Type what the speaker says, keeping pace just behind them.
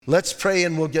Let's pray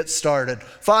and we'll get started.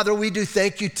 Father, we do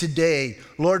thank you today.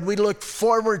 Lord, we look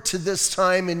forward to this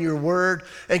time in your word.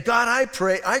 And God, I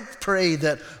pray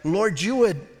that, Lord, you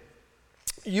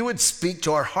would speak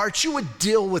to our hearts. You would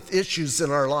deal with issues in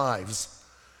our lives.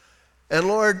 And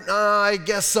Lord, I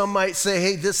guess some might say,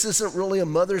 hey, this isn't really a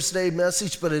Mother's Day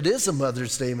message, but it is a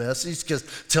Mother's Day message because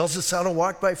it tells us how to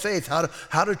walk by faith,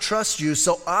 how to trust you.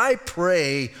 So I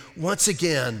pray once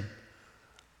again,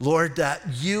 Lord, that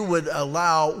you would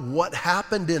allow what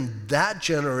happened in that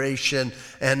generation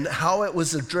and how it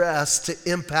was addressed to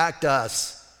impact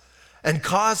us and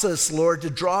cause us, Lord, to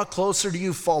draw closer to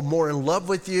you, fall more in love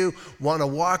with you, want to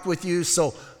walk with you.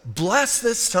 So bless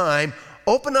this time.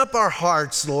 Open up our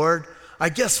hearts, Lord. I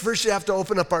guess first you have to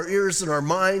open up our ears and our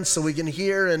minds so we can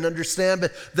hear and understand,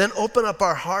 but then open up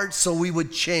our hearts so we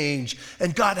would change.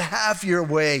 And God, have your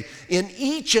way in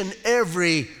each and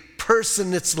every person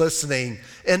that's listening,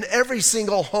 in every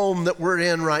single home that we're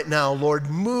in right now. Lord,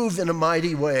 move in a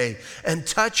mighty way and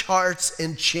touch hearts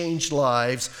and change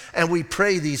lives. And we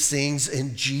pray these things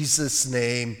in Jesus'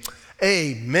 name.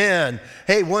 Amen.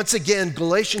 Hey, once again,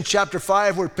 Galatians chapter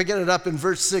 5, we're picking it up in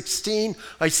verse 16.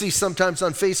 I see sometimes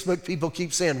on Facebook people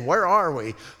keep saying, where are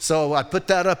we? So I put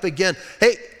that up again.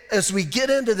 Hey, as we get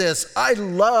into this, I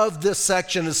love this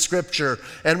section of scripture.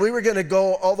 And we were going to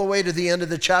go all the way to the end of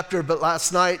the chapter, but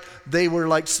last night they were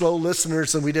like slow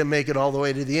listeners and we didn't make it all the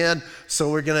way to the end. So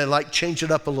we're going to change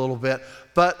it up a little bit.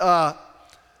 But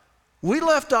we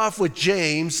left off with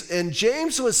James, and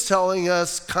James was telling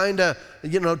us to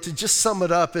just sum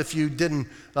it up if you didn't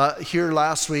hear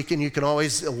last week, and you can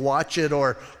always watch it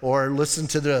or listen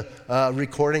to the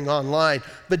recording online.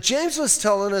 But James was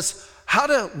telling us how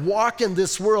to walk in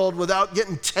this world without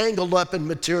getting tangled up in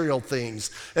material things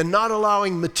and not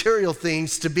allowing material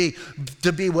things to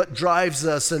be what drives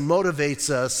us and motivates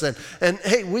us. And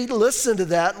hey, we listen to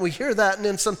that and we hear that, and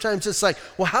then sometimes it's like,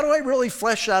 well, how do I really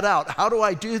flesh that out? How do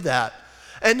I do that?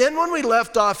 And then when we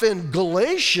left off in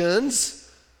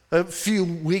Galatians a few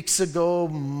weeks ago,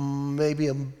 maybe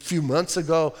a few months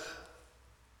ago,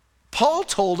 Paul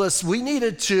told us we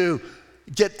needed to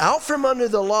get out from under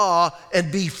the law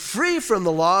and be free from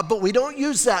the law, but we don't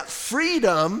use that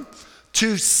freedom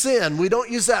to sin. We don't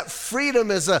use that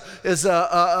freedom as a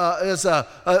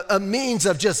means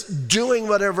of just doing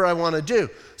whatever I want to do.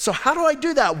 So how do I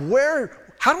do that?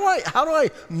 How do I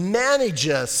manage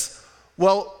this?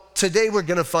 Well, today we're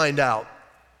going to find out.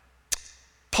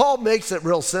 Paul makes it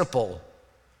real simple.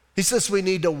 He says we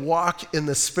need to walk in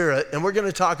the Spirit, and we're going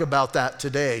to talk about that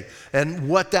today and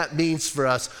what that means for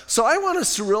us. So I want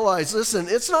us to realize, listen,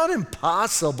 it's not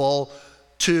impossible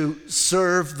to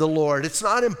serve the Lord. It's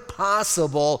not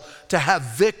impossible to have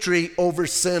victory over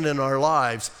sin in our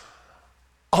lives.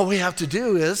 All we have to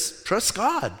do is trust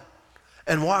God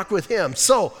and walk with him.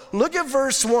 So look at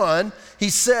verse 1. He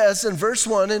says in verse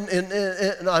 1,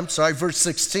 verse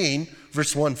 16,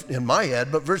 verse 1 in my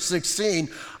head, but verse 16,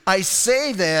 I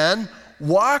say then,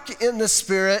 walk in the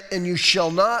Spirit, and you shall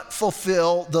not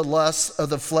fulfill the lusts of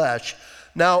the flesh.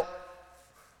 Now,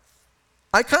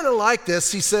 I kind of like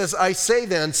this. He says, I say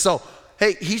then. So,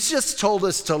 hey, he's just told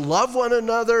us to love one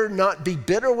another, not be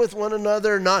bitter with one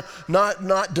another,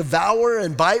 not devour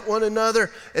and bite one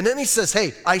another. And then he says,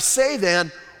 hey, I say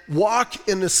then, walk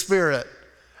in the Spirit,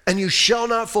 and you shall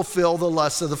not fulfill the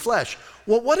lusts of the flesh.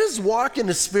 Well, what does walk in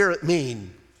the Spirit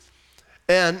mean?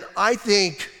 And I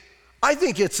think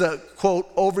it's a,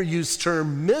 quote, overused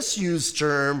term, misused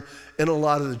term in a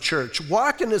lot of the church.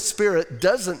 Walk in the Spirit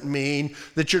doesn't mean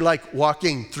that you're like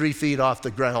walking 3 feet off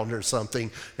the ground or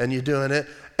something and you're doing it.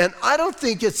 And I don't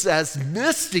think it's as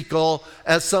mystical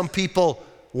as some people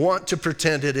want to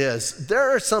pretend it is.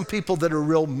 There are some people that are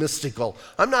real mystical.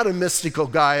 I'm not a mystical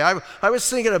guy. I was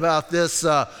thinking about this,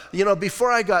 before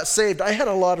I got saved, I had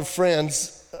a lot of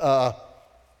friends.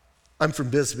 I'm from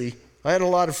Bisbee. I had a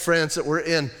lot of friends that were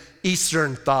in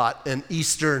Eastern thought and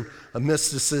Eastern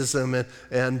mysticism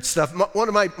and stuff. One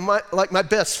of my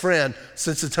best friend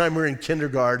since the time we were in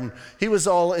kindergarten, he was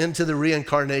all into the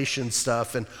reincarnation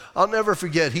stuff. And I'll never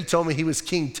forget, he told me he was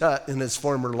King Tut in his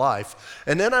former life.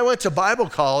 And then I went to Bible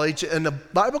college, and the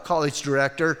Bible college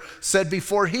director said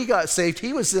before he got saved,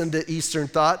 he was into Eastern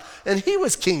thought, and he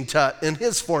was King Tut in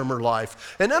his former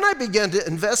life. And then I began to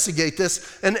investigate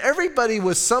this, and everybody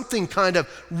was something kind of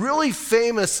really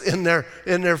famous in their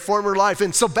former life.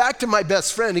 And so back to my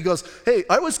best friend, he goes, hey,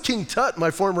 I was King Tut in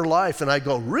my former life. And I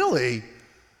go, really?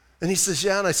 And he says,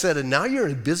 yeah. And I said, and now you're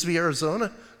in Bisbee,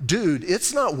 Arizona? Dude,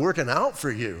 it's not working out for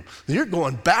you. You're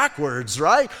going backwards,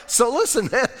 right? So listen,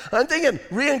 man, I'm thinking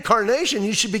reincarnation,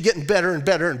 you should be getting better and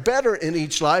better and better in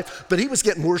each life. But he was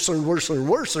getting worse and worse and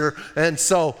worse. And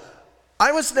so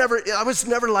I was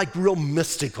never like real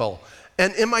mystical.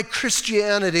 And in my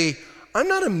Christianity, I'm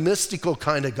not a mystical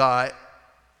kind of guy.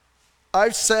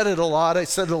 I've said it a lot.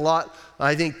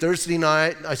 I think Thursday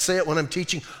night. I say it when I'm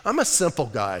teaching. I'm a simple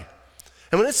guy.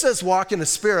 And when it says walk in the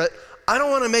Spirit, I don't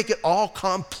want to make it all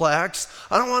complex.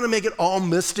 I don't want to make it all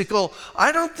mystical.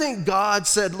 I don't think God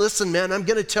said, listen, man, I'm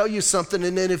going to tell you something,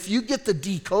 and then if you get the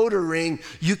decoder ring,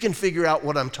 you can figure out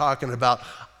what I'm talking about.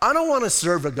 I don't want to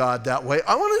serve a God that way.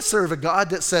 I want to serve a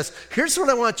God that says, here's what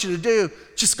I want you to do.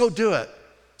 Just go do it.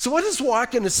 So what does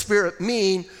walk in the Spirit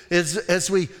mean as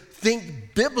we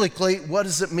think biblically, what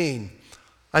does it mean?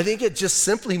 I think it just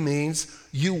simply means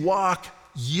you walk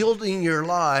yielding your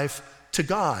life to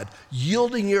God,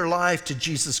 yielding your life to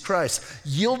Jesus Christ,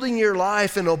 yielding your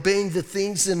life and obeying the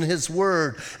things in His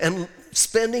Word, and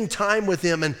spending time with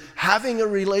Him and having a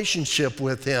relationship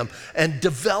with Him and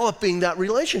developing that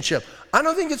relationship. I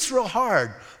don't think it's real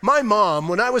hard. My mom,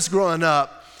 when I was growing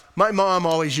up, my mom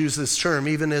always used this term,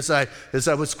 even as I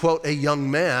was, quote, a young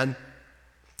man.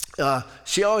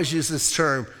 She always used this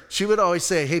term. She would always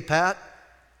say, hey, Pat,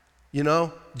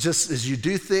 just as you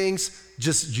do things,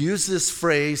 just use this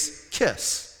phrase,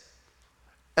 kiss.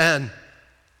 And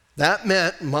that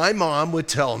meant my mom would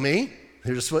tell me,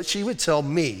 here's what she would tell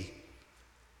me.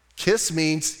 Kiss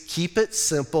means keep it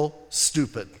simple,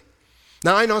 stupid.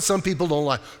 Now, I know some people don't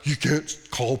like, you can't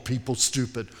call people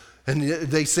stupid. And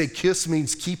they say kiss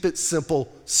means keep it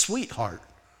simple, sweetheart.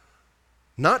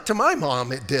 Not to my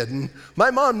mom, it didn't.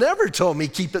 My mom never told me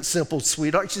keep it simple,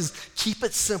 sweetheart. She says keep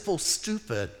it simple,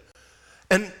 stupid.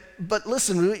 But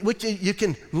listen, we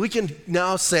can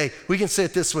now say, we can say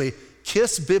it this way,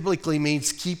 kiss biblically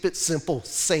means keep it simple,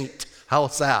 saint.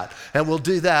 How's that? And we'll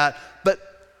do that. But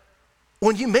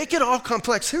when you make it all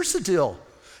complex, here's the deal.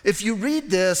 If you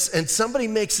read this and somebody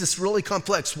makes this really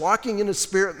complex, walking in the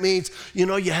Spirit means, you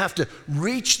have to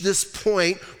reach this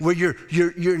point where you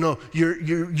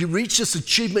reach this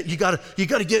achievement. You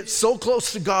gotta get so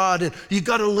close to God, and you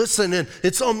gotta listen, and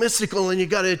it's all mystical, and you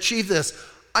gotta achieve this.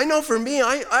 I know for me,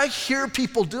 I hear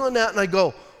people doing that, and I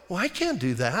go, well, I can't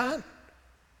do that.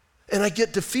 And I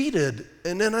get defeated,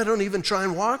 and then I don't even try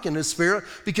and walk in the Spirit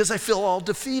because I feel all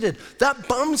defeated. That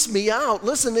bums me out.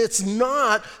 Listen, it's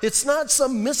not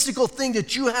some mystical thing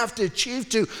that you have to achieve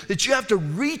to, that you have to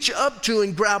reach up to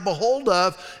and grab a hold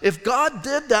of. If God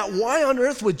did that, why on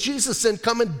earth would Jesus then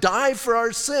come and die for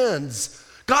our sins?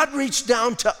 God reached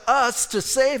down to us to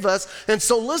save us. And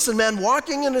so listen, man,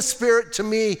 walking in the Spirit to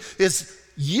me is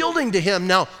yielding to Him.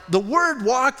 Now, the word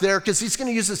walk there, because he's going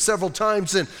to use it several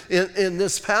times in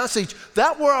this passage,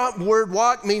 that word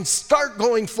walk means start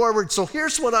going forward. So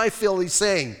here's what I feel he's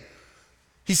saying.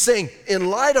 He's saying, in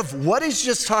light of what he's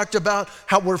just talked about,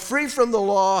 how we're free from the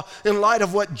law, in light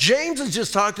of what James has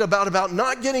just talked about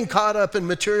not getting caught up in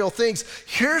material things,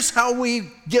 here's how we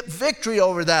get victory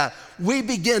over that. We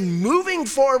begin moving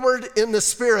forward in the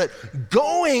Spirit,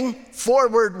 going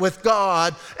forward with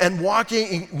God and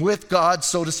walking with God,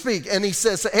 so to speak. And he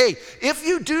says, hey, if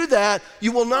you do that,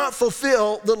 you will not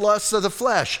fulfill the lusts of the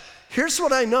flesh. Here's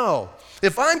what I know.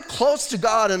 If I'm close to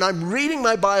God and I'm reading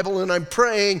my Bible and I'm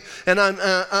praying and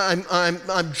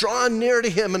I'm drawn near to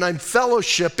Him and I'm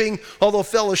fellowshipping, although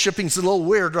fellowshipping's a little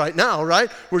weird right now, right?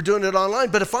 We're doing it online.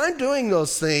 But if I'm doing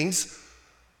those things,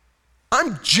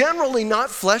 I'm generally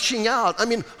not fleshing out. I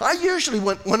mean, I usually,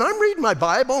 when I'm reading my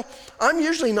Bible, I'm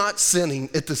usually not sinning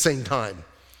at the same time.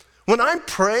 When I'm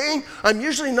praying, I'm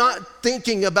usually not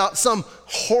thinking about some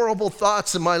horrible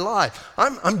thoughts in my life.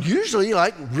 I'm usually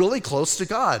like really close to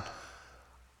God.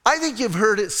 I think you've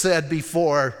heard it said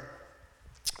before,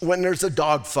 when there's a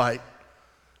dog fight,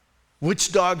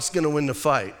 which dog's going to win the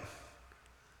fight?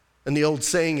 And the old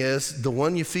saying is, the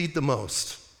one you feed the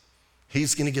most,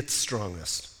 he's going to get the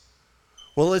strongest.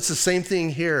 Well, it's the same thing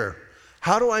here.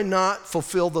 How do I not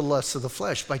fulfill the lusts of the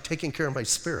flesh? By taking care of my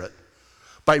spirit,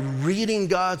 by reading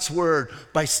God's word,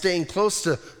 by staying close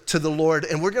to the Lord.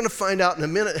 And we're going to find out in a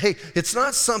minute, hey, it's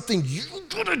not something you're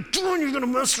going to do and you're going to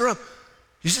mess her up.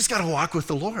 You just got to walk with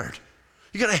the Lord.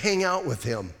 You got to hang out with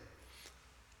Him.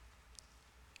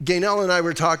 Gaynell and I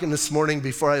were talking this morning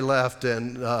before I left,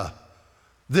 and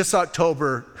this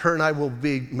October, her and I will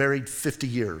be married 50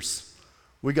 years.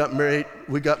 We got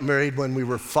married when we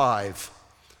were 5.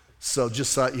 So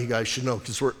just thought you guys should know,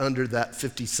 because we're under that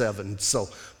 57.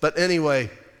 But anyway,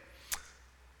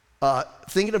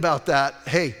 thinking about that,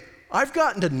 hey, I've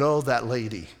gotten to know that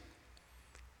lady.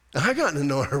 And I've gotten to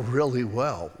know her really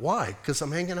well. Why? Because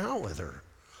I'm hanging out with her.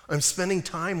 I'm spending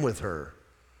time with her.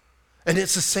 And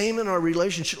it's the same in our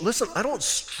relationship. Listen, I don't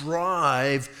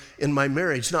strive in my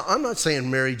marriage. Now, I'm not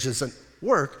saying marriage isn't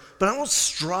work, but I don't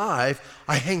strive.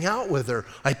 I hang out with her.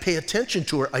 I pay attention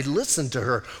to her. I listen to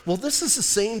her. Well, this is the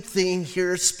same thing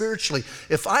here spiritually.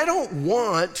 If I don't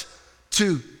want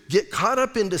to get caught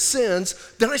up into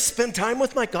sins, then I spend time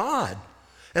with my God.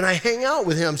 And I hang out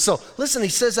with him. So listen, he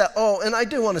says that, and I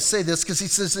do want to say this because he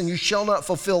says, and you shall not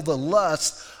fulfill the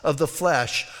lust of the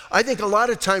flesh. I think a lot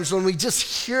of times when we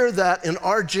just hear that in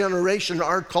our generation,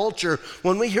 our culture,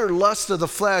 when we hear lust of the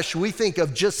flesh, we think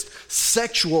of just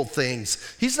sexual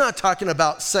things. He's not talking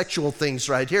about sexual things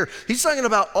right here. He's talking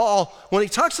about when he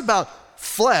talks about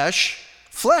flesh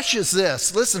is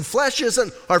this. Listen, flesh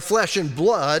isn't our flesh and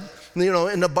blood.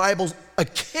 In the Bible,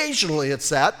 occasionally it's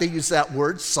that. They use that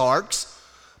word, sarx.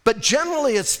 But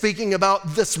generally, it's speaking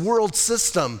about this world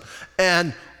system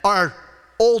and our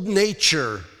old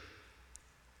nature.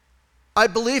 I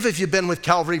believe if you've been with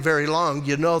Calvary very long,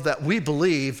 you know that we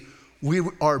believe we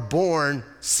are born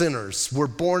sinners. We're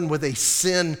born with a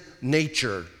sin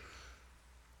nature.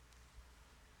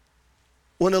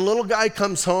 When a little guy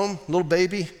comes home, little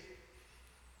baby,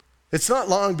 it's not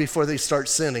long before they start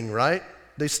sinning, right?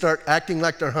 They start acting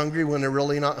like they're hungry when they're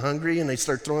really not hungry, and they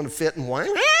start throwing a fit and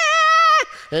whining.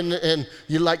 And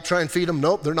you try and feed them.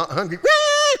 Nope, they're not hungry.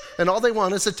 And all they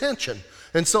want is attention.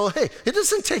 And so, hey, it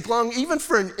doesn't take long even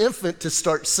for an infant to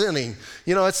start sinning.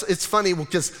 It's funny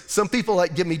because some people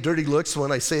give me dirty looks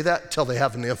when I say that until they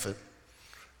have an infant.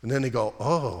 And then they go,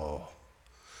 oh.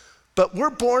 But we're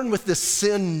born with this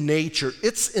sin nature.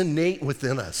 It's innate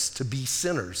within us to be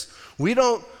sinners. We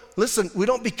don't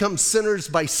become sinners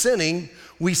by sinning.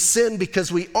 We sin because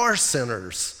we are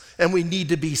sinners and we need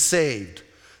to be saved.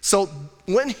 So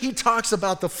when he talks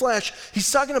about the flesh,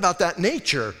 he's talking about that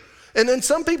nature. And then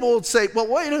some people would say, well,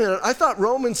 wait a minute, I thought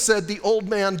Romans said the old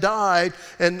man died,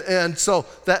 and so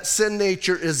that sin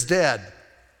nature is dead.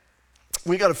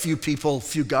 We got a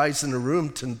few guys in the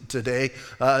room today.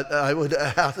 I would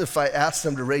have, if I asked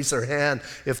them to raise their hand,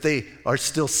 if they are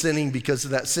still sinning because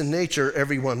of that sin nature,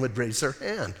 everyone would raise their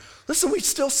hand. Listen, we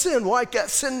still sin. Why?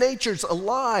 That sin nature's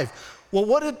alive. Well,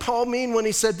 what did Paul mean when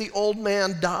he said the old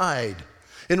man died?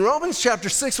 In Romans chapter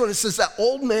 6, when it says that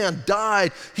old man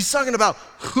died, he's talking about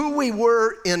who we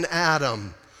were in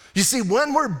Adam. You see,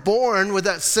 when we're born with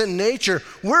that sin nature,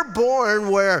 we're born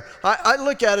where, I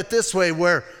look at it this way,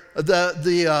 where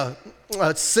the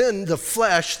sin, the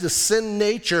flesh, the sin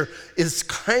nature is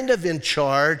kind of in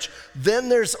charge. Then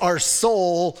there's our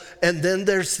soul, and then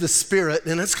there's the spirit,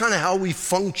 and that's kind of how we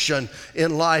function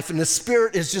in life. And the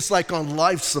spirit is just like on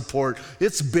life support.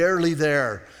 It's barely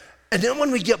there. And then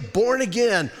when we get born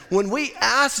again, when we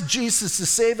ask Jesus to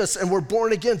save us and we're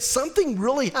born again, something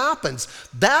really happens.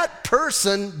 That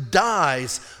person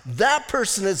dies. That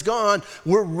person is gone.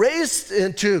 We're raised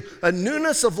into a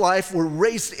newness of life. We're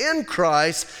raised in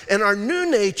Christ. And our new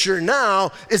nature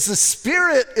now is the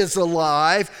Spirit is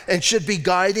alive and should be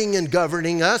guiding and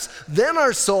governing us. Then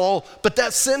our soul, but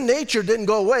that sin nature didn't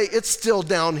go away. It's still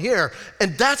down here.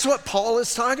 And that's what Paul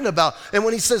is talking about. And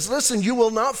when he says, listen, you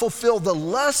will not fulfill the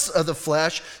lusts of the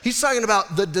flesh, he's talking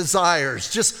about the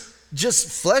desires, just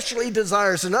fleshly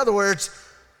desires. In other words,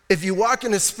 if you walk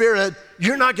in the Spirit,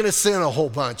 you're not going to sin a whole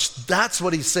bunch. That's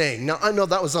what he's saying. Now, I know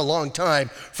that was a long time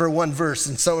for one verse,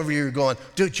 and some of you are going,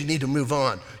 dude, you need to move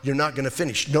on. You're not going to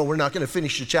finish. No, we're not going to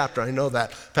finish the chapter. I know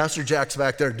that. Pastor Jack's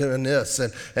back there doing this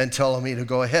and telling me to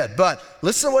go ahead. But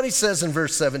listen to what he says in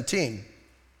verse 17.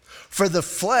 For the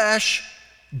flesh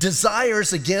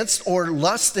desires against or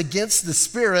lust against the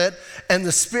Spirit, and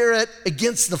the Spirit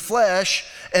against the flesh,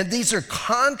 and these are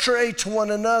contrary to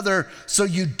one another, so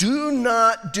you do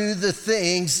not do the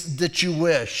things that you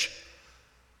wish.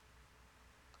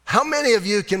 How many of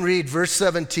you can read verse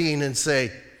 17 and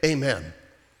say, amen?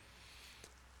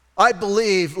 I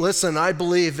believe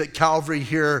at Calvary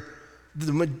here,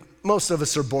 most of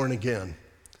us are born again.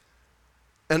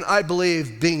 And I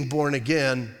believe being born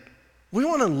again, we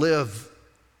want to live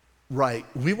right.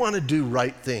 We want to do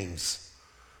right things.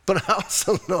 But I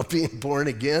also know being born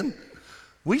again,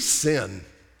 we sin.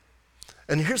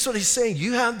 And here's what he's saying.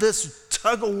 You have this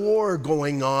tug of war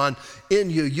going on in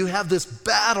you. You have this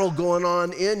battle going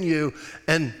on in you.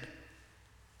 And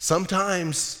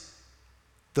sometimes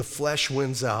the flesh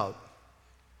wins out.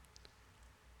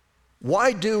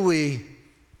 Why do we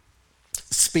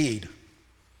speed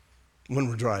when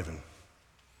we're driving?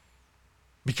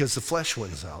 Because the flesh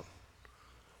wins out.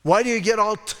 Why do you get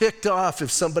all ticked off if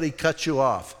somebody cuts you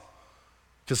off?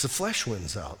 Because the flesh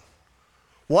wins out.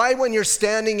 Why, when you're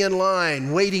standing in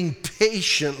line, waiting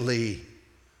patiently,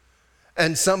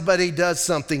 and somebody does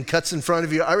something, cuts in front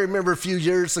of you? I remember a few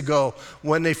years ago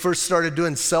when they first started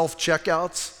doing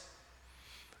self-checkouts,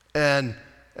 and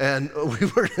and we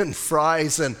were in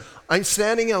Fry's, and I'm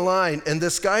standing in line, and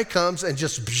this guy comes and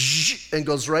just and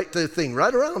goes right to the thing,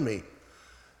 right around me.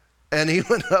 And he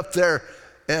went up there,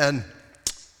 and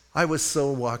I was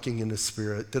so walking in the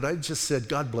Spirit that I just said,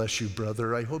 God bless you,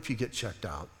 brother. I hope you get checked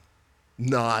out.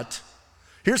 Not.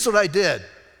 Here's what I did.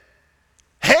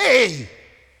 Hey,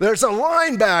 there's a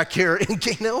line back here. And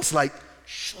Gaynell's like,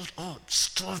 shut up,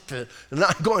 stop it. And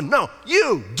I'm going, no,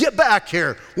 you, get back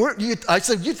here. I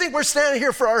said, you think we're standing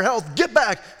here for our health? Get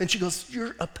back. And she goes,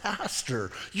 you're a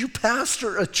pastor. You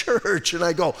pastor a church. And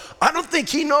I go, I don't think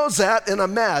he knows that, and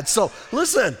I'm mad. So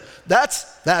listen,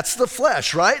 that's the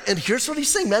flesh, right? And here's what he's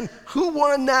saying, man. Who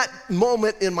won that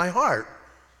moment in my heart?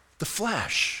 The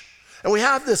flesh. And we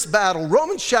have this battle.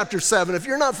 Romans chapter 7, if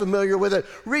you're not familiar with it,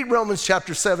 read Romans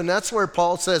chapter 7. That's where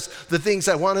Paul says, the things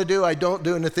I want to do, I don't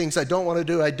do, and the things I don't want to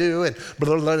do, I do, and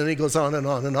blah, blah, blah, and he goes on and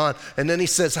on and on. And then he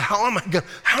says, how am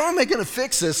I going to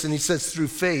fix this? And he says, through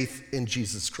faith in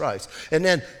Jesus Christ. And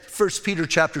then 1 Peter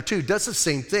chapter 2 does the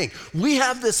same thing. We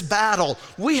have this battle.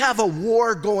 We have a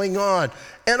war going on.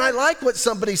 And I like what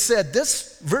somebody said.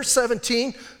 This verse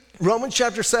 17, Romans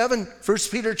chapter 7, 1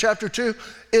 Peter chapter 2,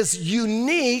 is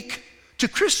unique to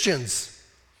Christians.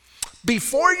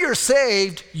 Before you're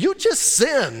saved, you just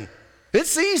sin.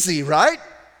 It's easy, right?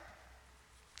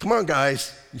 Come on,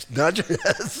 guys. Nudge your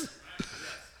heads.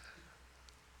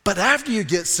 But after you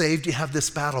get saved, you have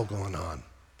this battle going on.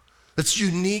 It's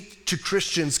unique to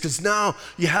Christians because now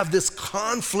you have this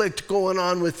conflict going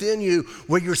on within you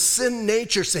where your sin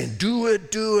nature saying, do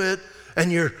it. And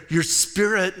your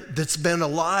spirit that's been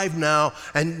alive now,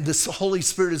 and this Holy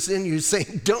Spirit is in you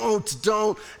saying,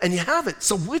 don't, and you have it.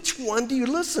 So which one do you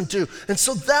listen to? And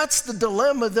so that's the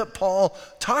dilemma that Paul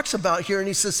talks about here. And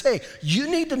he says, hey,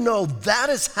 you need to know that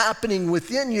is happening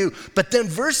within you. But then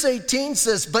verse 18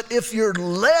 says, but if you're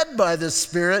led by the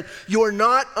Spirit, you're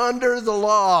not under the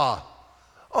law.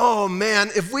 Oh man,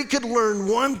 if we could learn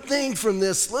one thing from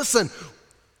this, listen,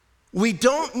 we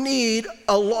don't need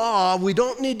a law. We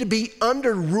don't need to be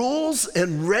under rules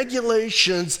and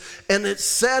regulations and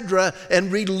etc. and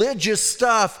religious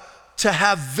stuff to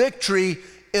have victory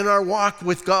in our walk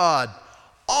with God.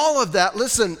 All of that,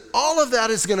 listen, all of that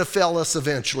is going to fail us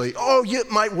eventually. Oh,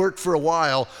 it might work for a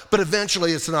while, but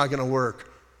eventually it's not going to work.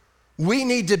 We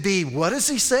need to be, what does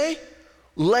he say?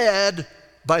 Led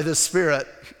by the Spirit.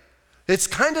 It's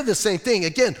kind of the same thing.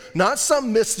 Again, not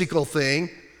some mystical thing.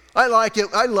 I like it.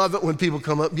 I love it when people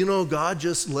come up, God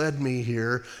just led me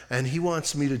here and he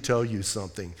wants me to tell you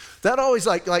something. That always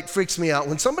like freaks me out.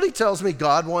 When somebody tells me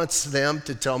God wants them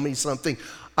to tell me something,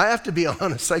 I have to be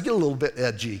honest, I get a little bit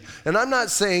edgy. And I'm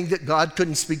not saying that God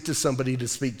couldn't speak to somebody to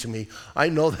speak to me. I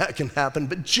know that can happen,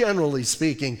 but generally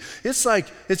speaking,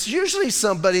 it's usually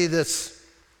somebody that's,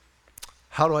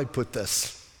 how do I put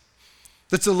this?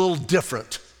 That's a little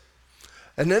different.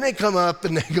 And then they come up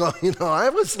and they go, I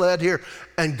was led here,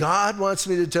 and God wants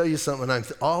me to tell you something.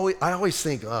 I always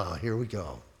think, oh, here we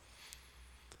go.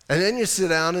 And then you sit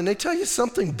down and they tell you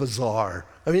something bizarre.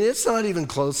 I mean, it's not even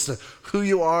close to who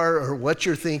you are or what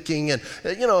you're thinking. And,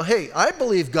 hey, I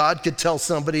believe God could tell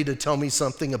somebody to tell me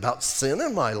something about sin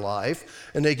in my life,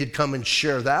 and they could come and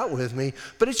share that with me.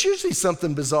 But it's usually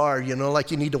something bizarre, like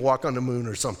you need to walk on the moon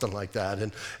or something like that.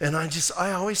 And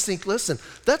I always think, listen,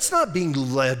 that's not being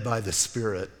led by the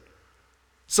Spirit.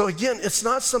 So again, it's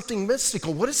not something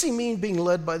mystical. What does he mean being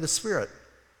led by the Spirit?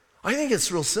 I think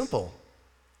it's real simple.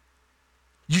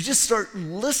 You just start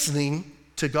listening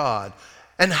to God.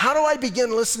 And how do I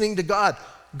begin listening to God?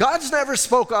 God's never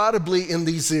spoke audibly in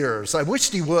these ears. I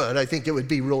wished he would. I think it would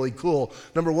be really cool.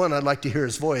 Number one, I'd like to hear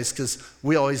his voice because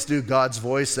we always do God's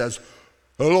voice as,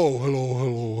 hello, hello,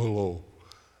 hello, hello.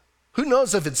 Who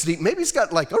knows if it's deep? Maybe he's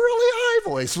got like a really high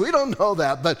voice. We don't know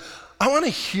that. But I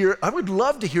would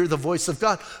love to hear the voice of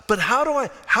God. But how do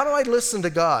I listen to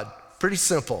God? Pretty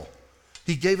simple.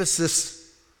 He gave us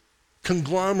this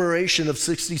conglomeration of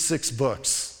 66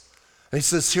 books. And he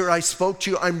says, here I spoke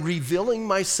to you. I'm revealing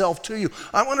myself to you.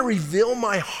 I want to reveal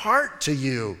my heart to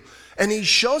you. And he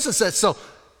shows us that. So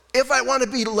if I want to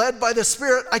be led by the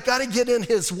Spirit, I got to get in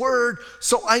his word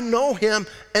so I know him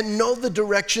and know the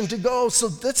direction to go. So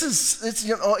it's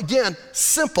again,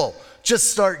 simple.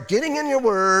 Just start getting in your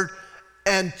word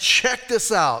and check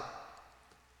this out.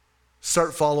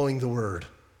 Start following the word.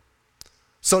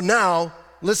 So now,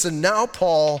 listen, now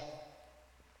Paul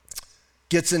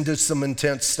gets into some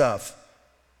intense stuff.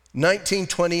 19,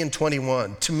 20, and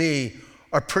 21, to me,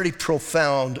 are pretty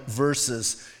profound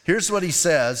verses. Here's what he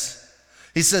says.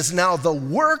 He says, now the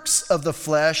works of the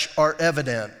flesh are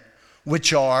evident,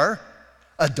 which are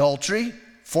adultery,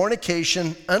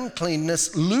 fornication,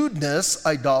 uncleanness, lewdness,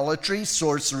 idolatry,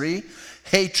 sorcery,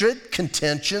 hatred,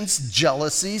 contentions,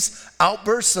 jealousies,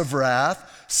 outbursts of wrath,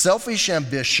 selfish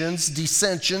ambitions,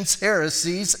 dissensions,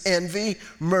 heresies, envy,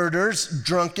 murders,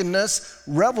 drunkenness,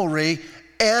 revelry,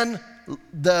 and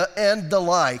the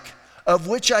like, of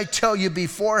which I tell you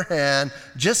beforehand,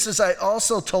 just as I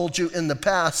also told you in the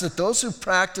past, that those who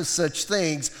practice such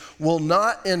things will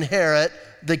not inherit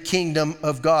the kingdom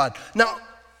of God. Now,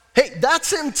 hey,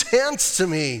 that's intense to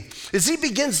me. As he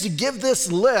begins to give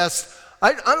this list,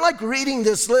 I like reading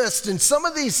this list, and some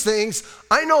of these things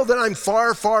I know that I'm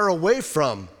far, far away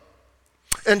from.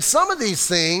 And some of these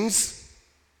things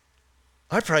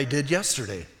I probably did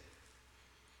yesterday.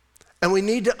 And we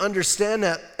need to understand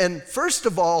that. And first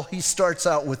of all, he starts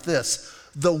out with this: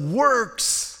 the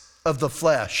works of the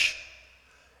flesh.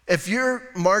 If you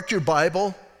mark your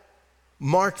Bible,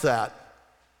 mark that.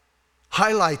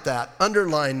 Highlight that,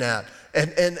 underline that,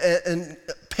 and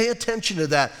pay attention to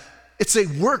that. It's a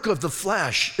work of the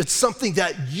flesh. It's something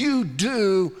that you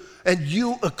do and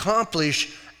you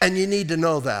accomplish, and you need to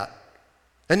know that.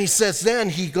 And he says, then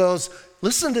he goes,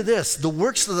 listen to this. The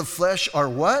works of the flesh are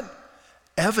what?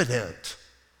 Evident.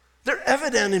 They're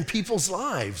evident in people's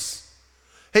lives.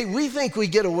 Hey, we think we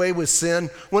get away with sin.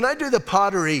 When I do the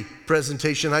pottery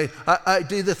presentation, I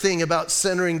do the thing about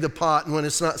centering the pot, and when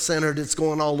it's not centered, it's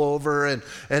going all over. And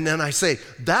then I say,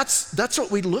 that's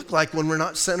what we look like when we're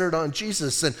not centered on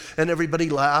Jesus. And everybody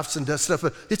laughs and does stuff.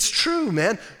 But it's true,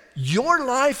 man. Your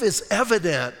life is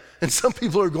evident. And some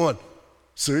people are going,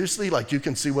 seriously? Like, you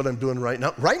can see what I'm doing right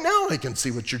now? Right now I can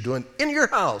see what you're doing in your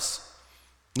house.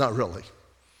 Not really.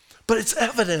 But it's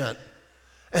evident.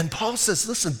 And Paul says,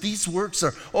 listen, these works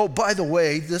are, oh, by the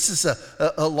way, this is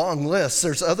a long list.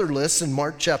 There's other lists in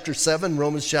Mark chapter 7,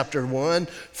 Romans chapter 1,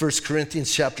 1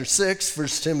 Corinthians chapter 6, 1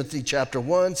 Timothy chapter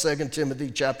 1, 2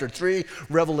 Timothy chapter 3,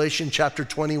 Revelation chapter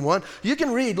 21. You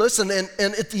can read, listen, and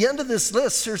at the end of this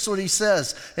list, here's what he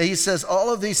says. And he says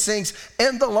all of these things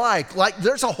and the like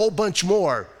there's a whole bunch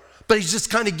more. But he's just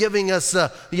kind of giving us, an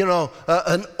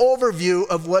overview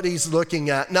of what he's looking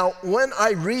at. Now, when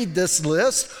I read this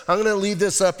list, I'm going to leave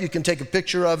this up. You can take a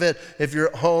picture of it if you're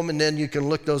at home, and then you can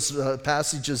look those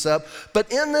passages up.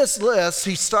 But in this list,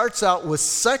 he starts out with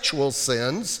sexual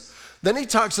sins. Then he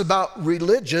talks about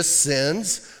religious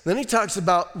sins. Then he talks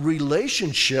about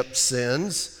relationship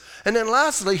sins. And then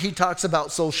lastly, he talks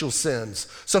about social sins.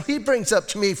 So he brings up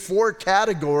to me 4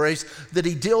 categories that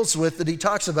he deals with, that he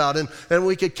talks about, and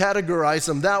we could categorize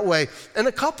them that way. And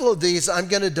a couple of these I'm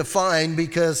going to define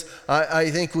because I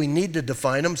think we need to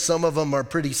define them. Some of them are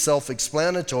pretty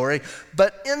self-explanatory.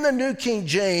 But in the New King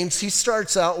James, he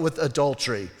starts out with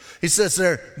adultery. He says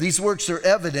there, these works are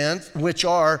evident, which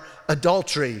are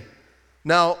adultery.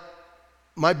 Now,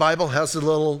 my Bible has a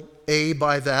little A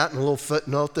by that and a little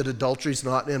footnote that adultery is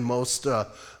not in most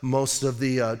of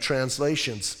the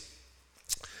translations.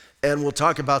 And we'll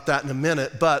talk about that in a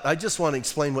minute, but I just want to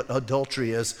explain what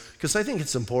adultery is because I think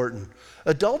it's important.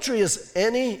 Adultery is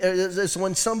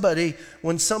when somebody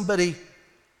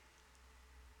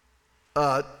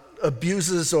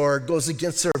abuses or goes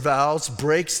against their vows,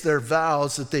 breaks their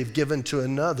vows that they've given to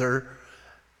another,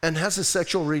 and has a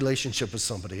sexual relationship with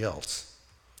somebody else.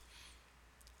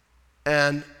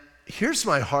 And here's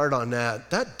my heart on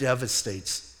that. That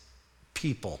devastates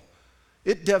people.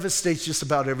 It devastates just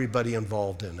about everybody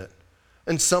involved in it.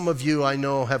 And some of you, I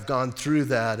know, have gone through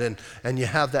that, and you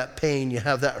have that pain, you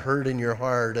have that hurt in your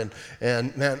heart.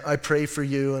 And man, I pray for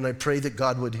you, and I pray that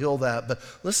God would heal that. But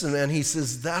listen, man, he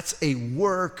says that's a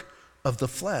work of the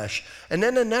flesh. And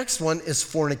then the next one is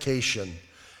fornication.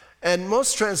 And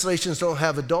most translations don't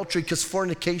have adultery because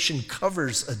fornication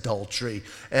covers adultery.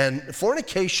 And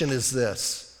fornication is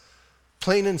this,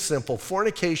 plain and simple.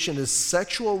 Fornication is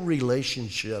sexual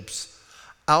relationships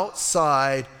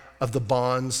outside of the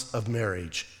bonds of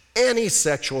marriage. Any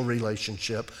sexual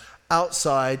relationship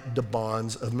outside the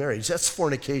bonds of marriage. That's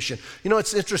fornication. You know,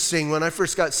 it's interesting. When I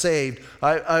first got saved,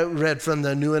 I read from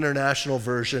the New International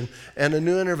Version. And the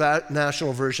New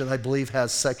International Version, I believe,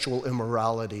 has sexual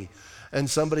immorality. And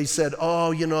somebody said,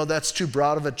 oh, you know, that's too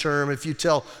broad of a term. If you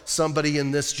tell somebody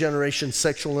in this generation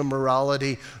sexual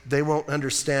immorality, they won't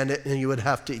understand it, and you would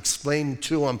have to explain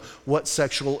to them what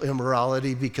sexual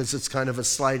immorality, because it's kind of a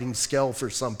sliding scale for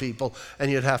some people, and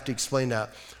you'd have to explain that.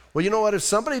 Well, you know what? If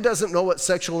somebody doesn't know what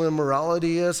sexual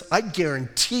immorality is, I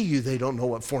guarantee you they don't know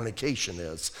what fornication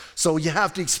is. So you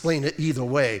have to explain it either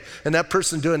way. And that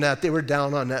person doing that, they were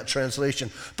down on that translation.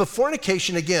 But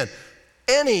fornication, again,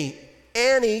 any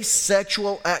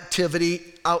sexual activity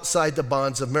outside the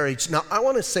bonds of marriage. Now, I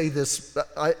want to say this,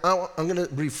 I'm going to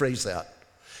rephrase that.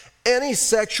 Any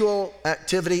sexual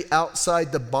activity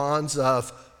outside the bonds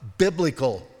of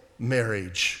biblical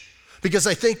marriage. Because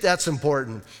I think that's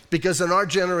important. Because in our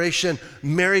generation,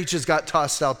 marriage has got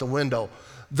tossed out the window.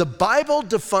 The Bible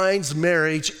defines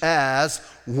marriage as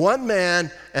one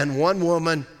man and one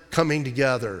woman coming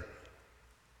together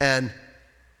and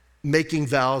making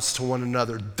vows to one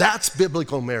another. That's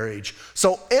biblical marriage.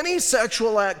 So any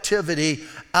sexual activity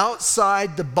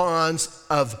outside the bonds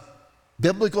of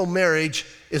biblical marriage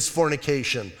is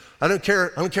fornication. I don't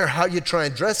care how you try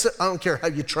and dress it. I don't care how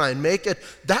you try and make it.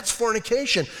 That's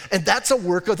fornication. And that's a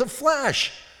work of the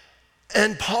flesh.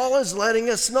 And Paul is letting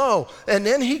us know. And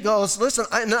then he goes, listen,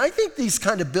 and I think these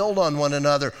kind of build on one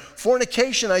another.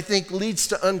 Fornication, I think, leads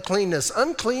to uncleanness.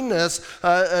 Uncleanness,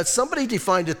 somebody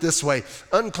defined it this way.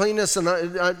 Uncleanness,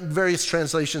 and various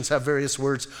translations have various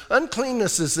words.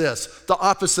 Uncleanness is this, the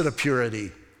opposite of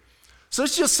purity. So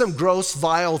it's just some gross,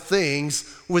 vile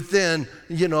things within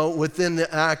the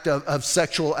act of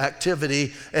sexual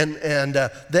activity. And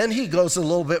then he goes a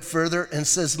little bit further and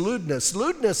says lewdness.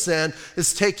 Lewdness then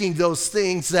is taking those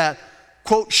things that,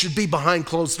 quote, should be behind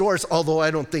closed doors, although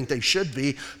I don't think they should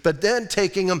be, but then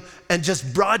taking them and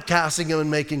just broadcasting them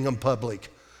and making them public.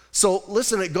 So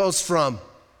listen, it goes from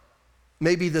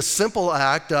maybe the simple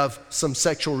act of some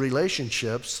sexual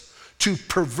relationships to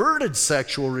perverted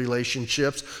sexual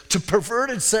relationships,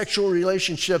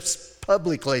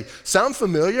 publicly. Sound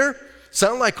familiar?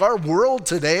 Sound like our world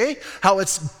today? How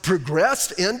it's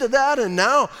progressed into that? And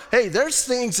now, hey, there's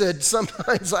things that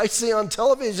sometimes I see on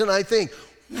television, I think,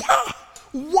 wow,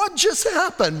 what just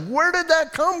happened? Where did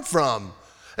that come from?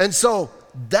 And so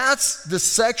that's the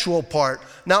sexual part.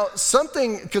 Now,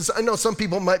 because I know some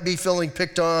people might be feeling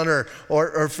picked on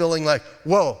or feeling like,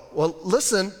 whoa, well,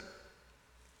 listen,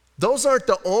 those aren't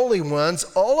the only ones.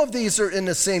 All of these are in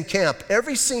the same camp.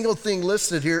 Every single thing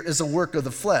listed here is a work of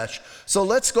the flesh. So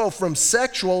let's go from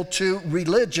sexual to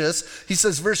religious. He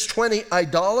says, verse 20,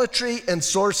 idolatry and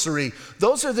sorcery.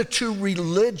 Those are the two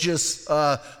religious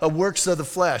works of the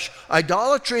flesh.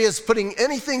 Idolatry is putting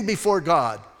anything before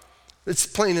God. It's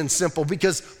plain and simple,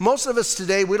 because most of us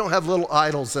today, we don't have little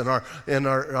idols in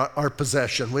our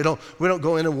possession. We don't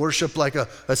go in and worship like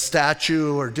a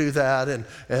statue or do that,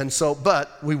 and so,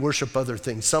 but we worship other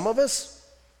things. Some of us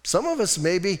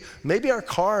maybe our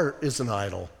car is an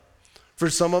idol.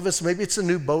 For some of us, maybe it's a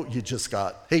new boat you just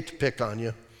got. Hate to pick on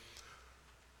you.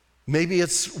 Maybe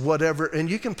it's whatever, and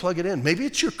you can plug it in. Maybe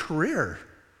it's your career.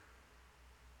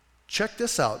 Check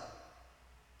this out.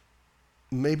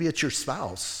 Maybe it's your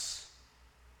spouse.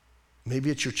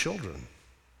 Maybe it's your children.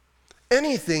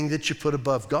 Anything that you put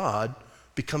above God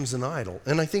becomes an idol.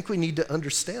 And I think we need to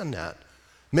understand that.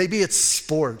 Maybe it's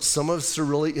sports. Some of us are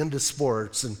really into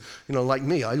sports. And, like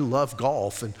me, I love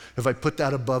golf. And if I put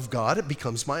that above God, it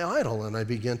becomes my idol. And I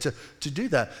begin to do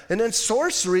that. And then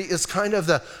sorcery is kind of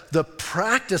the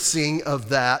practicing of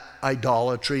that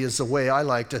idolatry, is the way I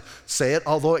like to say it,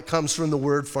 although it comes from the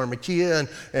word pharmakia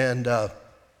and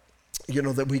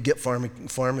that we get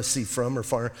pharmacy from,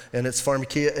 and it's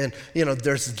pharmakia, and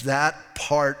there's that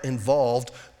part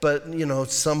involved, but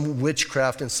some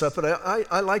witchcraft and stuff. But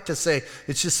I like to say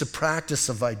it's just a practice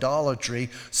of idolatry.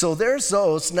 So there's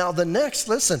those. Now the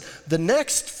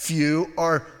next few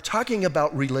are talking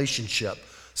about relationship.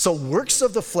 So works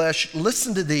of the flesh.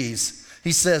 Listen to these.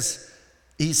 He says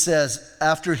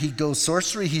after he goes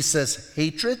sorcery, he says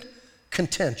hatred,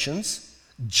 contentions,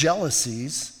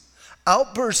 jealousies,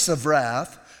 outbursts of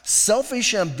wrath,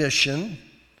 selfish ambition,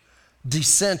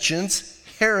 dissensions,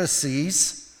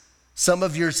 heresies. Some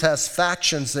of yours has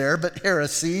factions there, but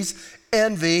heresies,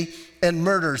 envy, and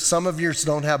murders. Some of yours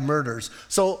don't have murders.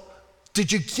 So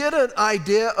did you get an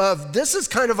idea of this is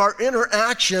kind of our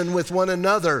interaction with one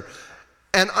another?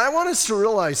 And I want us to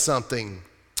realize something.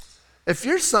 If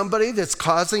you're somebody that's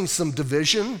causing some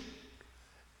division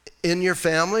in your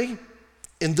family,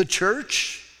 in the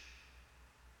church,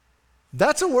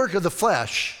 that's a work of the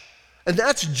flesh. And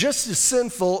that's just as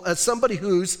sinful as somebody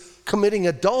who's committing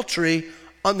adultery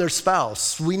on their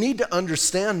spouse. We need to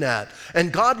understand that.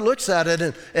 And God looks at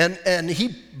it and he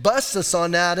busts us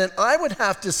on that. And I would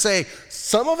have to say,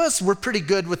 some of us, we're pretty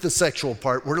good with the sexual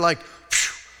part. We're like,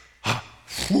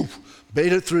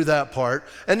 made it through that part.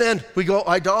 And then we go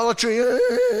idolatry,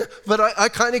 but I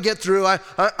kind of get through.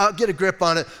 I'll get a grip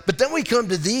on it. But then we come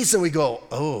to these and we go,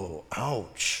 oh,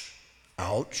 ouch,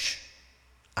 ouch.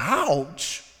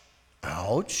 Ouch,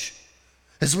 ouch.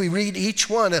 As we read each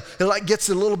one, it like gets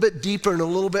a little bit deeper and a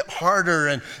little bit harder.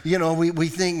 And, we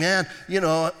think, man,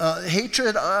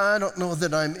 hatred, I don't know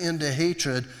that I'm into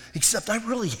hatred, except I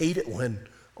really hate it when,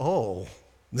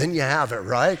 then you have it,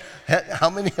 right? How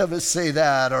many of us say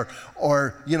that?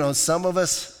 Or some of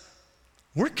us,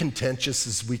 we're contentious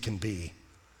as we can be.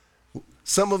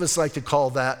 Some of us like to call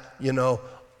that,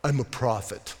 I'm a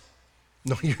prophet.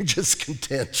 No, you're just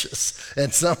contentious.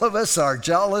 And some of us are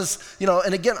jealous.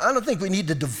 And again, I don't think we need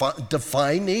to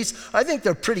define these. I think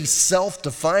they're pretty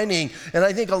self-defining. And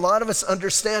I think a lot of us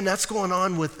understand that's going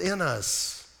on within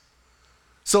us.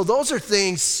 So those are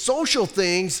things, social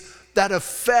things, that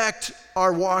affect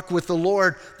our walk with the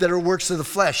Lord that are works of the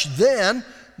flesh. Then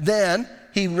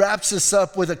he wraps us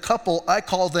up with a couple, I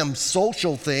call them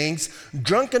social things,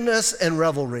 drunkenness and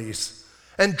revelries.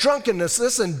 And drunkenness,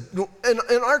 listen,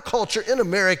 in our culture, in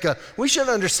America, we should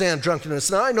understand drunkenness.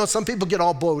 Now, I know some people get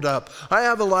all blowed up. I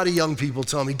have a lot of young people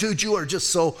tell me, dude, you're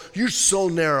so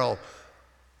narrow.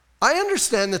 I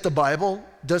understand that the Bible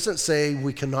doesn't say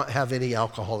we cannot have any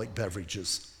alcoholic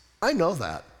beverages. I know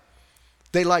that.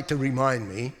 They like to remind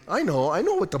me. I know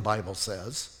what the Bible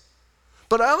says.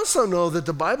 But I also know that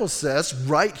the Bible says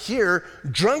right here,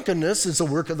 drunkenness is a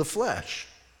work of the flesh.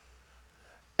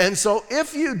 And so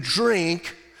if you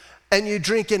drink, and you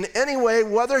drink in any way,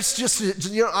 whether it's just,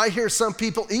 I hear some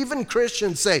people, even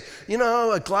Christians say,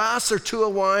 a glass or two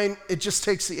of wine, it just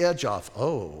takes the edge off.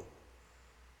 Oh,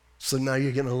 so now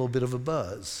you're getting a little bit of a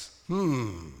buzz.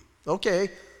 Okay,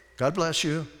 God bless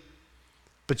you.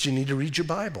 But you need to read your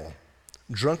Bible.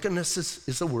 Drunkenness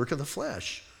is a work of the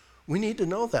flesh. We need to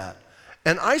know that.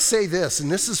 And I say this,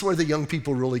 and this is where the young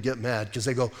people really get mad, because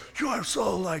they go, you are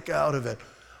so out of it.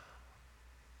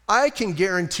 I can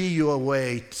guarantee you a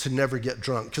way to never get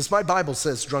drunk, because my Bible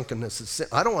says drunkenness is sin.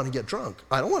 I don't want to get drunk.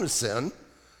 I don't want to sin.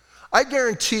 I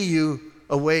guarantee you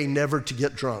a way never to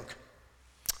get drunk.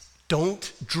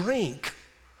 Don't drink.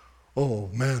 Oh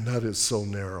man, that is so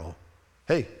narrow.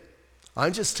 Hey,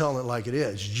 I'm just telling it like it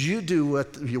is. You do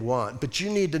what you want, but you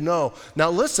need to know.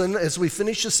 Now listen, as we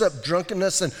finish this up,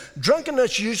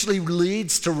 drunkenness usually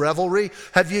leads to revelry.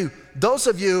 Those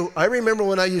of you, I remember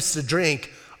when I used to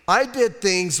drink, I did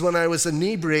things when I was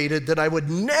inebriated that I would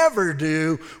never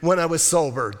do when I was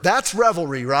sober. That's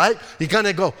revelry, right? You kind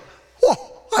of go,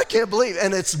 whoa, I can't believe it.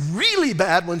 And it's really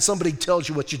bad when somebody tells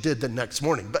you what you did the next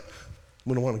morning, but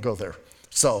we don't want to go there.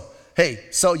 So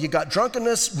you got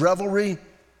drunkenness, revelry,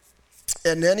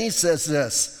 and then he says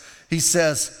this. He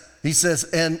says,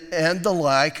 and the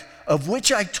like, of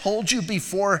which I told you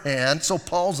beforehand. So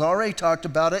Paul's already talked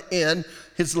about it in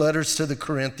his letters to the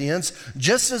Corinthians,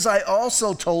 just as I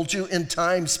also told you in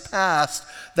times past,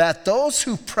 that those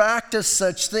who practice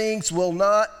such things will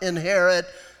not inherit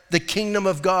the kingdom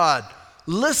of God.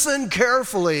 Listen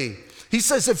carefully. He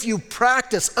says if you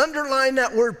practice, underline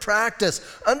that word practice,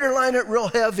 underline it real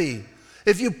heavy.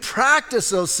 If you practice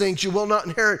those things, you will not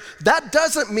inherit. That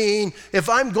doesn't mean if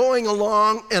I'm going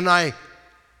along and I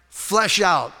flesh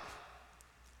out,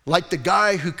 like the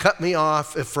guy who cut me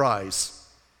off at Fry's.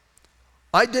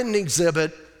 I didn't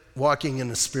exhibit walking in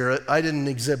the Spirit. I didn't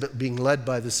exhibit being led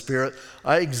by the Spirit.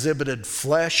 I exhibited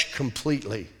flesh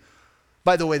completely.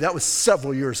 By the way, that was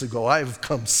several years ago. I've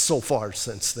come so far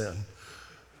since then.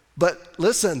 But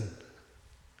listen,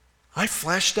 I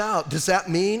fleshed out. Does that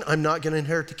mean I'm not going to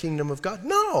inherit the kingdom of God?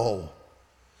 No.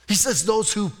 He says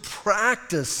those who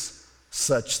practice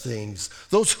such things,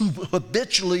 those who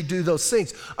habitually do those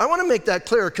things. I want to make that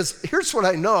clear, because here's what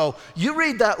I know. You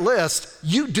read that list,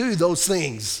 you do those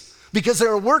things because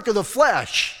they're a work of the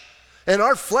flesh. And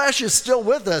our flesh is still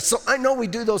with us. So I know we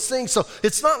do those things. So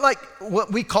it's not like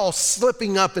what we call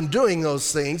slipping up and doing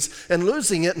those things and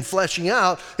losing it and fleshing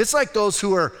out. It's like those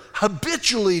who are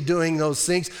habitually doing those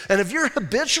things. And if you're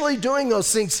habitually doing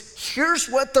those things, here's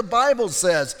what the Bible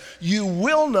says. You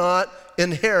will not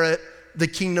inherit the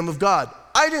kingdom of God.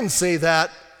 I didn't say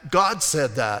that. God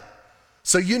said that.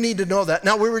 So you need to know that.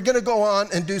 Now, we were going to go on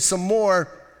and do some more,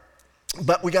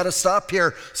 but we got to stop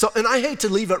here. So, and I hate to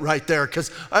leave it right there,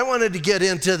 because I wanted to get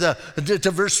into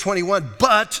to verse 21,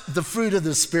 but the fruit of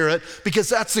the Spirit, because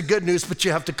that's the good news, but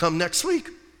you have to come next week.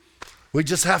 We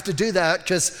just have to do that,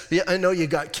 because I know you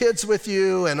got kids with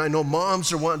you, and I know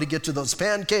moms are wanting to get to those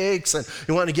pancakes, and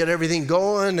you want to get everything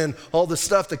going, and all the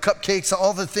stuff, the cupcakes,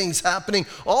 all the things happening,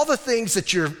 all the things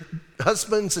that your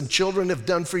husbands and children have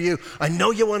done for you. I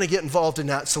know you want to get involved in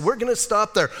that, so we're going to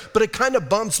stop there. But it kind of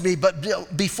bums me,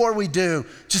 but before we do,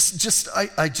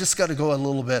 I just got to go a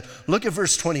little bit. Look at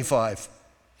verse 25.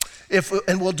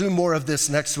 And we'll do more of this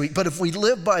next week. But if we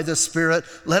live by the Spirit,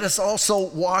 let us also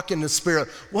walk in the Spirit.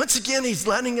 Once again, he's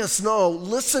letting us know,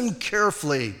 listen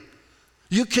carefully.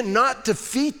 You cannot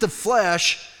defeat the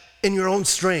flesh in your own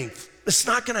strength. It's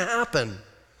not going to happen.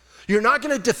 You're not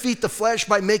going to defeat the flesh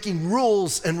by making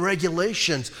rules and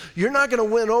regulations. You're not going to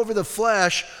win over the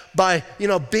flesh by,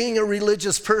 being a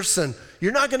religious person.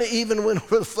 You're not going to even win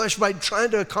over the flesh by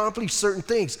trying to accomplish certain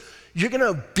things. You're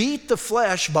going to beat the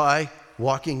flesh by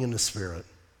walking in the Spirit,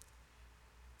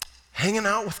 hanging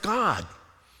out with God,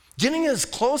 Getting as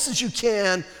close as you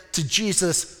can to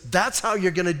Jesus, that's how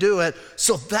you're going to do it.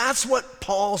 So that's what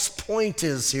Paul's point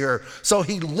is here. So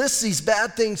he lists these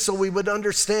bad things so we would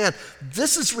understand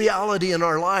this is reality in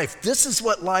our life. This is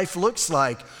what life looks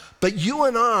like. But you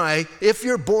and I, if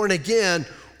you're born again,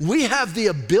 we have the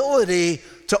ability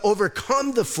to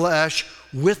overcome the flesh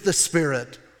with the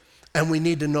Spirit. And we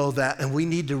need to know that, and we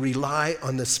need to rely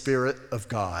on the Spirit of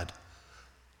God.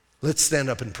 Let's stand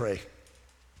up and pray.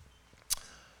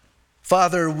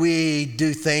 Father, we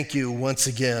do thank you once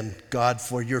again, God,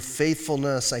 for your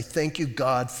faithfulness. I thank you,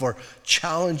 God, for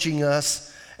challenging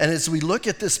us. And as we look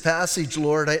at this passage,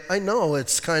 Lord, I know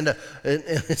it's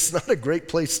it's not a great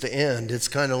place to end. It's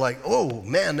kind of like, oh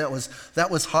man, that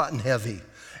was hot and heavy.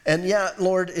 And yeah,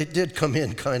 Lord, it did come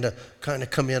in kind of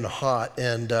come in hot.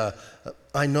 And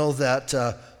I know that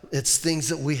it's things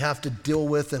that we have to deal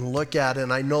with and look at.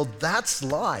 And I know that's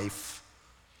life.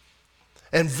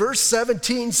 And verse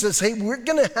 17 says, hey, we're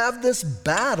going to have this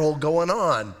battle going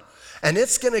on. And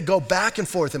it's going to go back and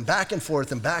forth and back and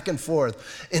forth and back and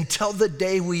forth until the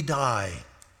day we die.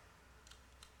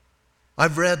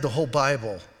 I've read the whole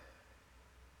Bible.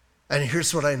 And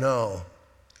here's what I know.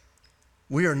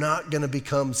 We are not going to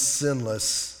become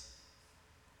sinless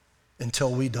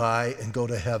until we die and go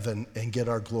to heaven and get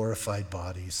our glorified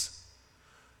bodies.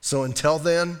 So until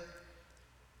then,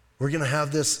 we're going to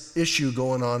have this issue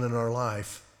going on in our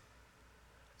life.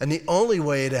 And the only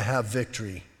way to have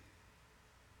victory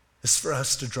is for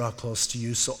us to draw close to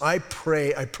you. So I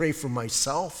pray for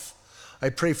myself. I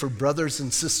pray for brothers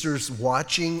and sisters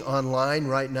watching online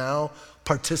right now,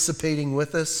 participating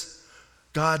with us.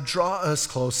 God, draw us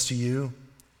close to you.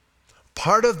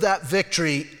 Part of that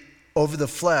victory over the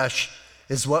flesh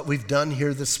is what we've done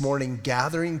here this morning,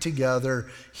 gathering together,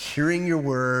 hearing your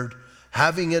word,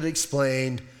 having it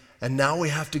explained. And now we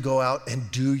have to go out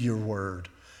and do your word.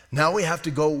 Now we have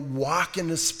to go walk in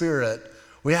the Spirit.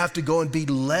 We have to go and be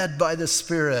led by the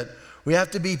Spirit. We have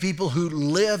to be people who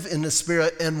live in the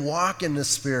Spirit and walk in the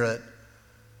Spirit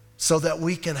so that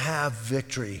we can have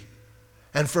victory.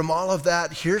 And from all of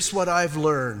that, here's what I've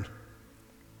learned.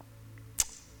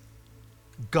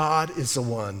 God is the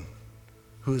one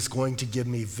who is going to give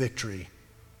me victory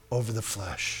over the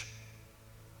flesh.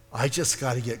 I just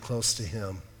got to get close to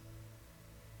him.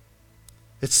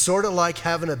 It's sort of like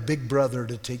having a big brother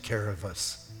to take care of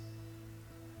us.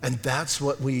 And that's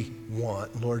what we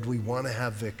want, Lord. We want to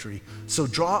have victory. So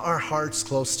draw our hearts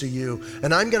close to you.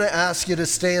 And I'm going to ask you to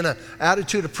stay in an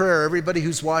attitude of prayer. Everybody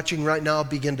who's watching right now,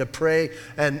 begin to pray.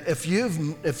 And if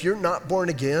you're not born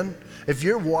again, if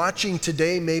you're watching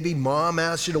today, maybe mom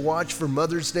asked you to watch for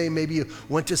Mother's Day, maybe you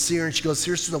went to see her and she goes,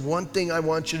 here's the one thing I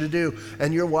want you to do.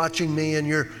 And you're watching me and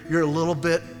you're a little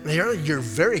bit, you're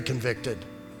very convicted.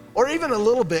 Or even a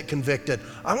little bit convicted.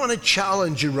 I want to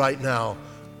challenge you right now.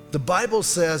 The Bible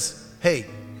says, hey,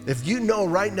 if you know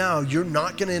right now you're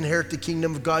not going to inherit the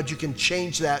kingdom of God, you can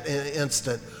change that in an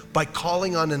instant by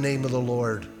calling on the name of the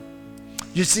Lord.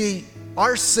 You see,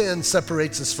 our sin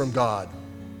separates us from God.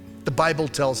 The Bible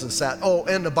tells us that. Oh,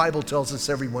 and the Bible tells us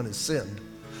everyone has sinned.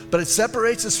 But it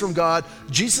separates us from God.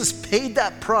 Jesus paid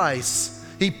that price.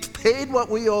 He paid what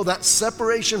we owe, that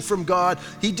separation from God.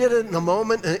 He did it in a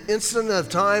moment, an instant of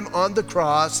time on the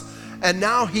cross. And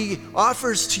now he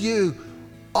offers to you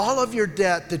all of your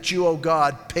debt that you owe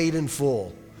God paid in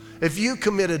full. If you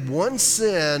committed one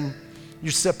sin,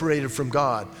 you're separated from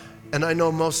God. And I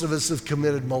know most of us have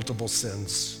committed multiple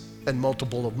sins and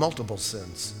multiple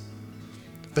sins.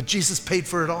 But Jesus paid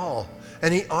for it all.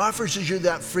 And he offers you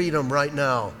that freedom right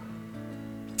now.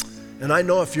 And I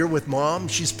know if you're with mom,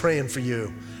 she's praying for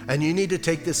you. And you need to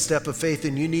take this step of faith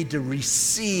and you need to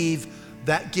receive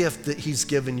that gift that he's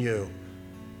given you.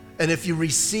 And if you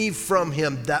receive from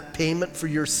him that payment for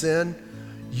your sin,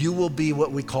 you will be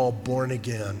what we call born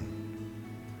again.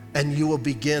 And you will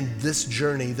begin this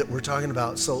journey that we're talking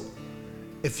about. So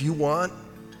if you want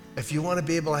to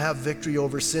be able to have victory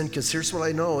over sin, because here's what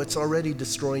I know, it's already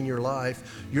destroying your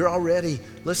life. You're already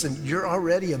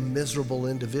a miserable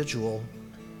individual.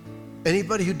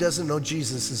 Anybody who doesn't know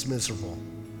Jesus is miserable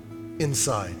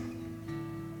inside.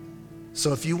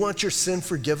 So if you want your sin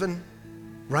forgiven,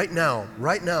 right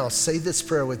now, say this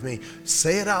prayer with me.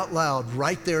 Say it out loud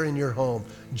right there in your home.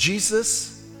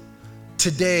 Jesus,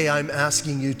 today I'm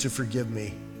asking you to forgive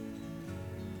me.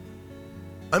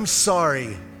 I'm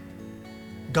sorry,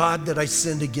 God, that I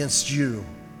sinned against you.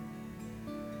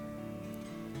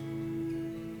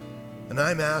 And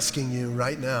I'm asking you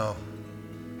right now,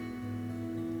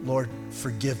 Lord,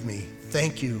 forgive me.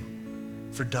 Thank you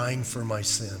for dying for my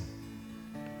sin.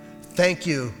 Thank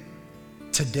you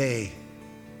today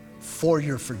for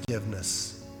your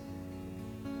forgiveness.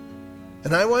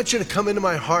 And I want you to come into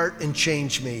my heart and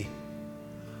change me.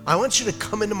 I want you to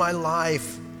come into my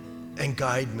life and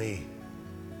guide me.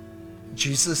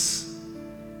 Jesus,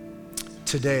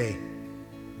 today,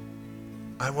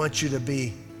 I want you to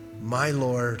be my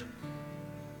Lord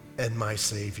and my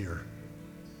Savior.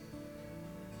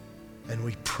 And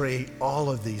we pray all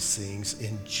of these things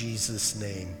in Jesus'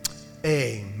 name.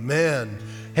 Amen.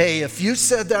 Hey, if you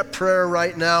said that prayer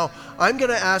right now, I'm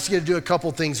going to ask you to do a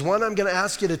couple things. One, I'm going to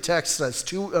ask you to text us,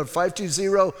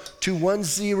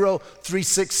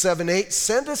 520-210-3678.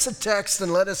 Send us a text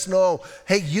and let us know,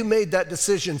 hey, you made that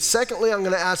decision. Secondly, I'm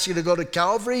going to ask you to go to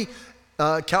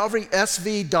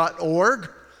calvarysv.org.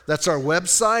 That's our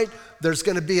website. There's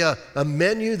going to be a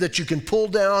menu that you can pull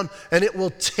down, and it will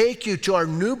take you to our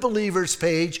new believers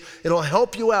page. It'll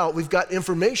help you out. We've got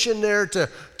information there to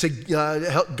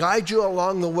help guide you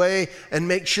along the way and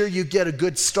make sure you get a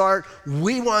good start.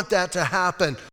 We want that to happen.